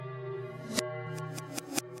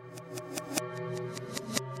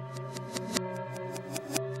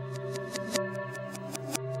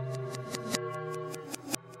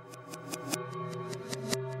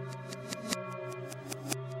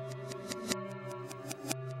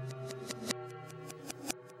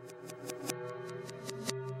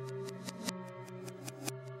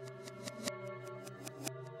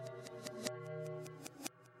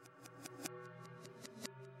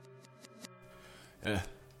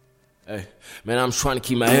Hey, man, I'm trying to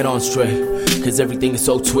keep my head on straight, cause everything is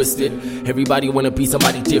so twisted. Everybody wanna be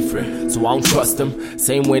somebody different, so I don't trust them.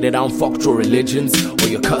 Same way that I don't fuck with your religions or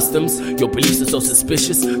your customs. Your beliefs are so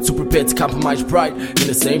suspicious, too prepared to compromise pride. In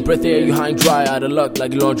the same breath, air you high and dry, out of luck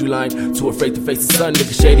like a laundry line. Too afraid to face the sun,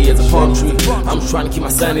 nigga shady as a palm tree. I'm trying to keep my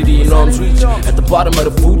sanity in arm's reach. At the bottom of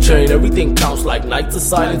the food chain, everything counts like nights of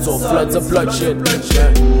silence or floods of bloodshed.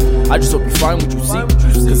 I just hope you find what you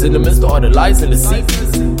seek, cause in the midst of all the lies and deceit,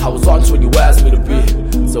 I was on to what you asked me to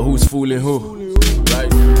be. So who's fooling who?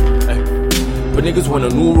 Right? Hey. But niggas want a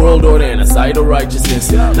new world order and a side of righteousness.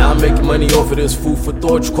 Now I'm making money off of this, food for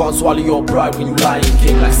thought. You can't swallow your pride when you lying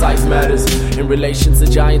king, like size matters. In relation to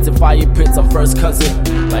giants and fire pits, I'm first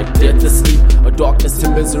cousin. Like death to sleep, or darkness to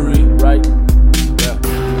misery, right?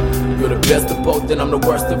 You're the best of both and I'm the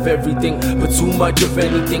worst of everything. But too much of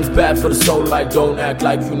anything's bad for the soul. Like don't act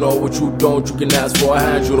like you know what you don't. You can ask for a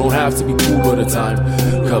hand, you don't have to be cool all the time.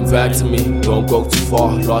 Come back to me, don't go too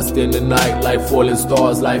far. Lost in the night like falling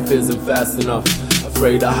stars. Life isn't fast enough.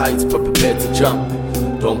 Afraid of heights but prepared to jump.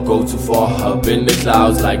 Don't go too far, up in the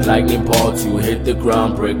clouds like lightning bolts. You hit the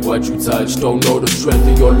ground, break what you touch. Don't know the strength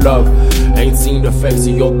of your love, ain't seen the face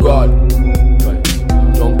of your God.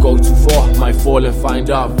 Don't go too far, might fall and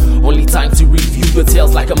find out. Only time to review the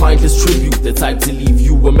tales like a mindless tribute. The type to leave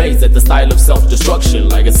you amazed at the style of self-destruction,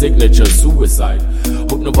 like a signature suicide.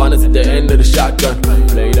 Hope Nirvana's at the end of the shotgun,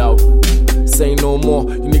 played out. Say no more,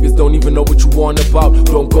 you niggas don't even know what you want about.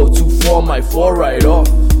 Don't go too far, might fall right off.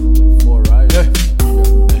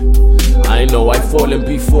 I know I've fallen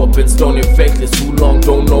before, been stoned and faithless too long.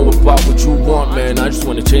 Don't know about what you want, man. I just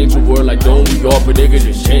wanna change the world like don't we all? But niggas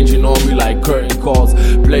just changing on me like curtain calls.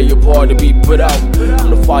 Play your part to be put out. I'm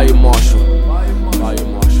the fire marshal. Fire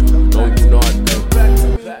marshal, no you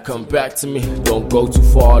not. Come back to me, don't go too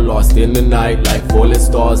far. Lost in the night like falling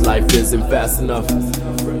stars. Life isn't fast enough.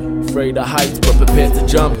 Afraid of heights but prepared to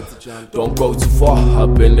jump. Don't go too far,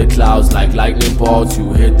 up in the clouds like lightning bolts.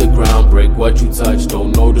 You hit the ground, break what you touch.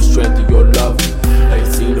 Don't know the strength of your love, ain't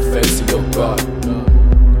seen the face of your God.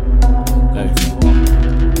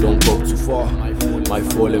 Hey. Don't go too far,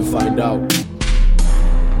 might fall and find out.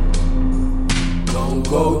 Don't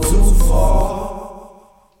go too far,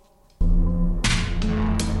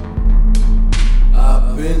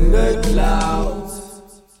 up in the clouds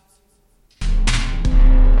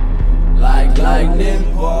like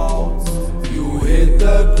lightning bolts. You hit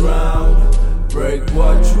the ground, break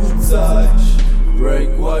what you touch, break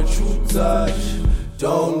what you touch.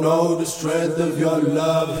 Don't know the strength of your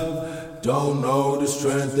love, don't know the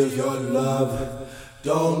strength of your love,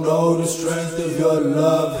 don't know the strength of your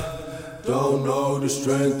love, don't know the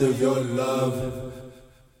strength of your love.